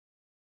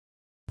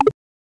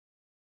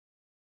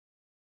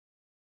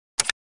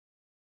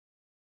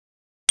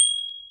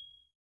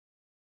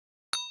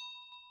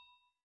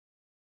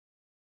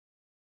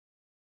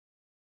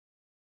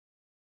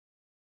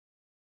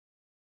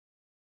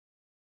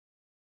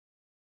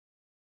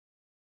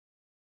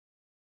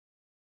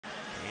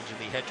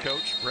head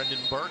coach, Brendan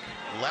Burke,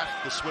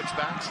 left the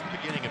Switchbacks at the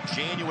beginning of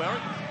January.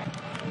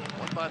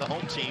 Won by the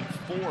home team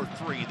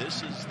 4-3.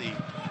 This is the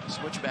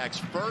Switchbacks'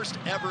 first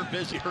ever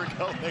visit. Here we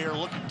go. They are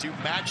looking to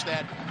match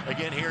that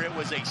again here. It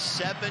was a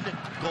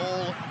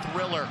 7-goal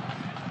thriller.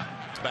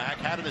 Back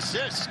had an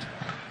assist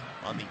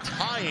on the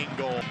tying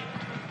goal.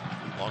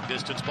 Long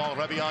distance ball.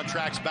 Rebion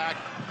tracks back.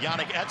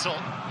 Yannick Etzel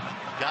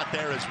got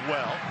there as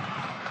well.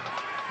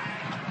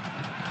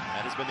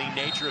 That has been the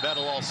nature of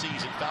Etzel all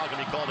season. Foul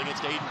going to be called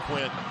against Aiden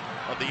Quinn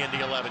of the Indy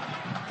 11.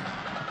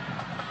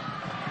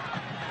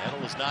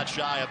 Etzel is not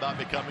shy about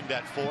becoming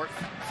that 4th,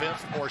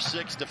 5th, or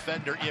 6th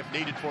defender if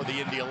needed for the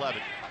Indy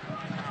 11.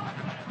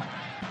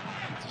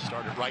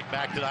 Started right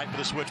back tonight for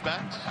the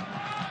Switchbacks.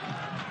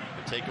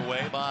 The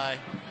takeaway by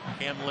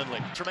Cam Lindley.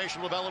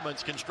 Transformational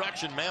developments,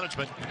 construction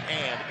management,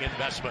 and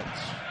investments.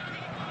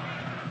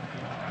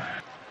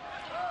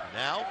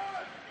 Now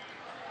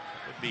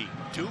would be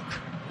Duke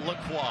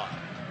Lacroix.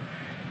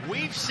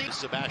 We've seen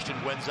Sebastian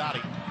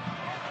Guenzati.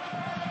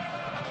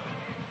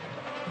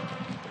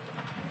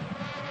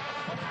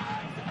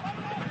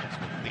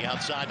 The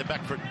outside to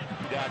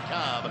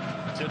Beckford.com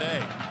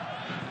today.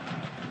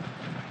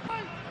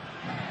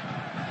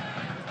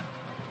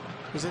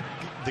 Was it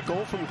the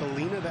goal from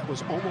Galena that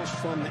was almost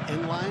from the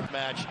end line?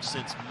 Match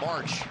since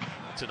March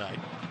tonight.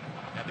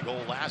 Had the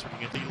goal last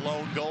week against the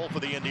lone goal for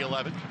the Indy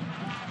 11.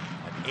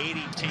 An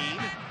 80 team.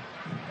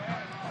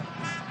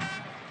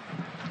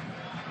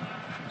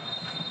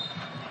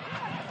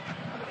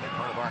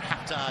 Part of our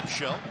halftime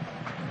show.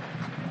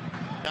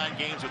 9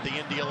 games with the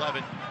Indy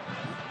 11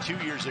 2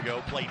 years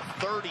ago. Played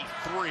 33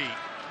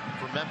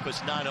 for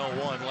Memphis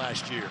 901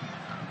 last year.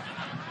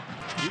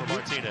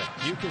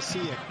 You can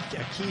see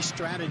a key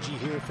strategy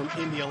here from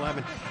Indy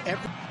 11.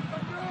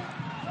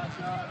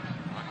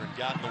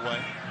 Got in the way.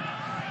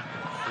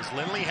 Does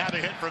Lindley have a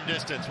hit from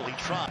distance? Will he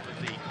try?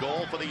 The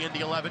goal for the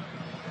Indy 11.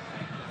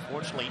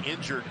 Unfortunately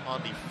injured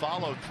on the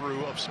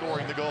follow-through of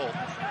scoring the goal.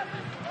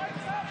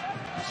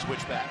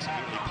 Switchbacks.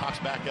 Immediately pops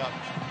back up.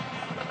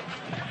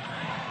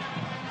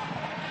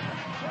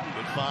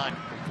 Good find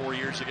from 4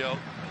 years ago.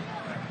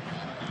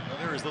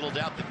 There is little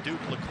doubt that Duke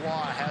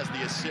Lacroix has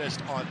the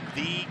assist on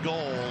the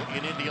goal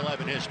in Indy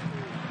 11 history.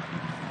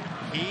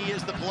 He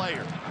is the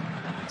player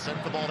that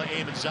sent the ball to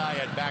Eamon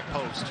Zayed back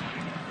post.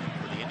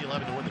 For the Indy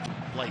 11 to win the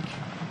Blake.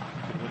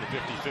 Could win the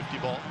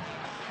 50-50 ball.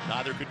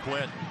 Neither could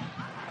Quinn.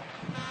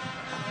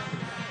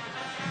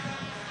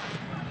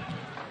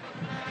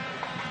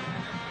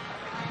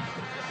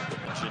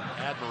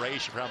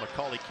 Admiration for how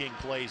Macaulay King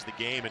plays the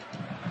game, and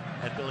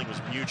that feeling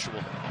was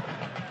mutual.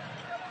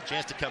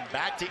 Chance to come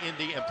back to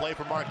Indy and play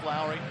for Mark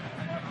Lowry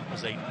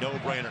was a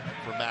no-brainer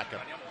for Macca.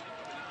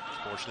 This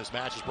portion of this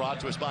match is brought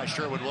to us by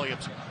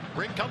Sherwin-Williams.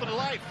 Bring coming to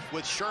life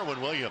with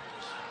Sherwin-Williams.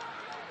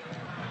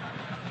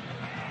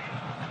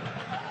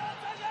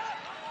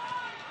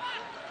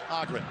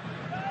 Ogren.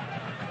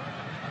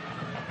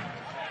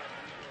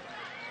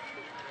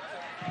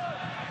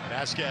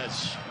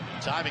 Vasquez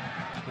timing.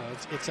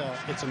 It's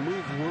a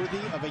move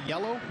worthy of a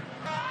yellow.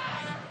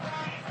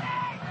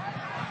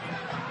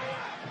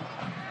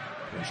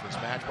 This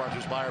match brought to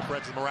us by our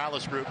friends at the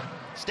Morales Group.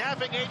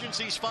 Staffing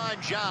agencies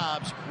find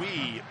jobs.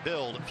 We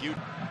build a future.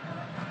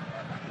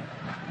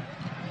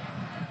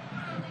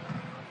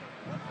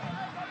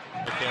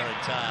 There in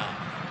time.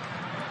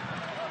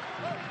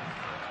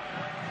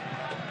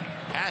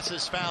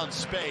 Passes found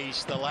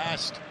space. The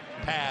last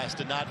pass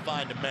did not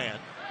find a man.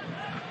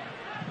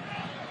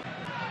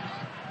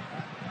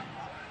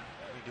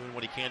 Doing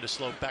what he can to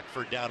slow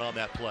Beckford down on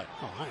that play.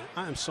 Oh,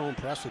 I am so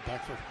impressed with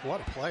Beckford.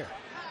 What a player.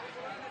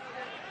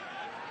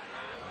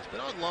 Been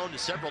on loan to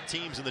several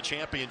teams in the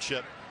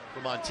championship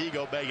from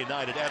Montego Bay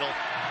United. Edel,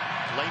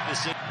 late in the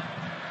season.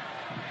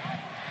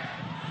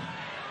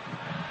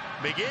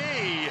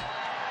 Magee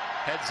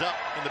heads up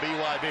in the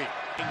BYB.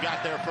 And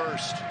got there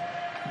first.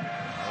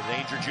 No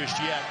danger just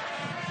yet.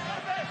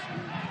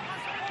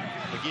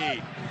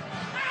 Magee.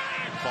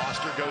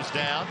 Foster goes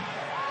down.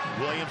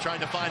 Williams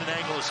trying to find an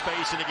angle of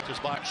space, and it gets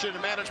by action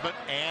management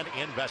and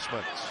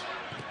investments.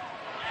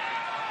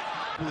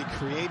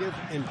 Creative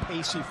and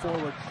pacey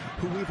forward,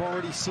 who we've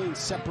already seen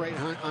separate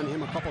on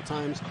him a couple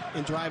times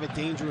and drive a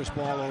dangerous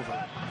ball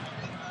over.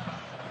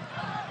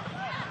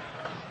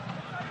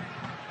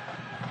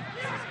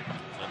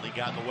 Lindley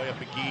got in the way of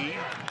Magee.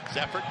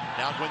 Zeffert,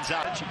 now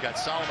Guenzati. You've got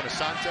Solomon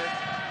Asante.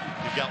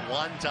 You've got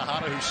Juan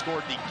Tejada, who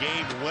scored the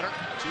game winner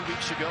 2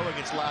 weeks ago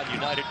against Loudoun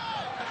United.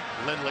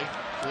 Lindley,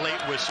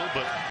 late whistle,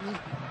 but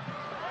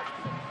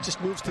just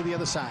moves to the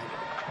other side.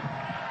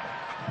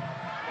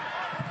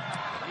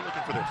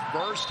 For their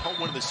first home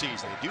win of the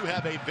season. They do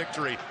have a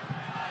victory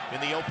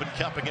in the Open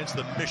Cup against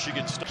the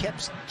Michigan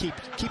State.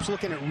 Keeps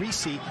looking at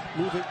Reese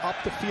moving up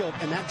the field,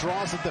 and that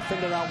draws the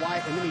defender out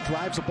wide, and then he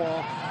drives the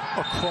ball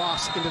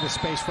across into the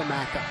space for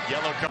Macca.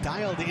 Yellow card.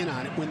 Dialed in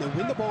on it when they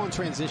win the ball in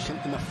transition,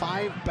 and the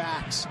 5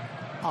 backs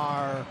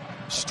are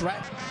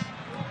stretched.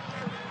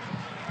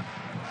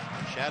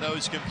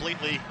 Shadows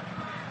completely,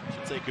 I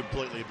shouldn't say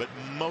completely, but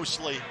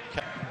mostly.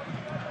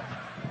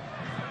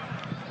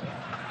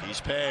 He's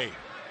Pay.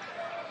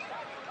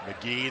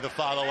 Magee the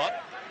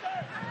follow-up.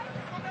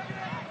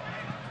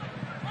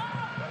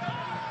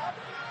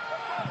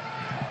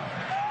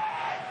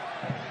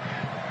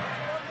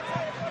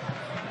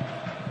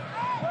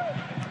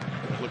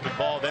 Looking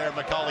ball there,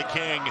 Macaulay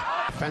King.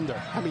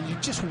 Defender. I mean, you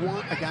just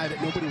want a guy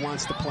that nobody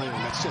wants to play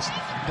on. It's just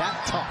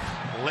that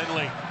tough.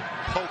 Lindley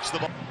pokes the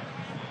ball.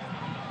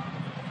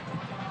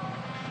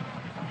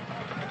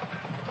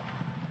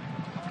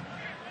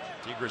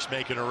 Tigres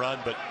making a run,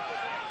 but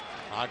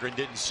Ogren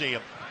didn't see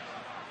him.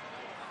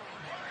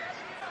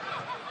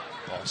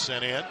 Ball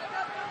sent in.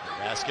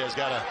 Vasquez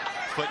got a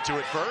foot to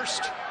it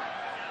first.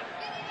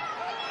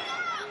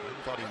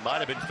 Thought he might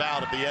have been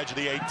fouled at the edge of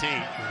the 18.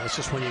 Yeah, that's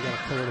just when you got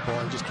to clear the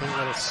ball. You just can't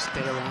let it stay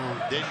around.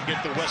 Didn't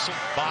get the whistle.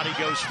 Body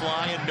goes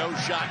flying. No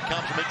shot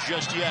comes from it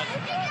just yet.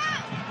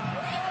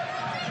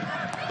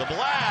 The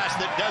blast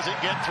that doesn't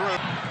get through.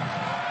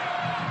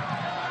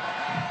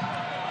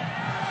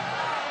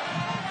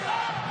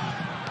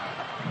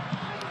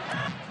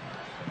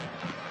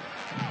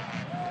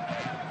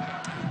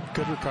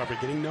 Good recovery,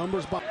 getting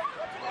numbers by.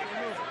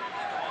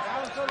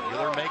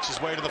 Wheeler makes his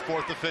way to the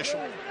fourth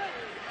official.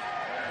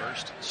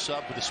 First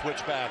sub with the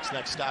switchbacks.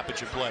 Next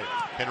stoppage in play.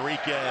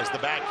 Henriquez, the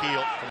back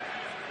heel.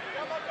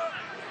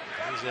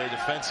 There's a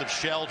defensive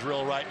shell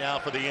drill right now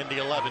for the Indy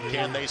 11.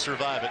 Can they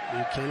survive it?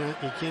 You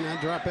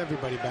cannot drop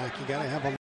everybody back. You got to have them.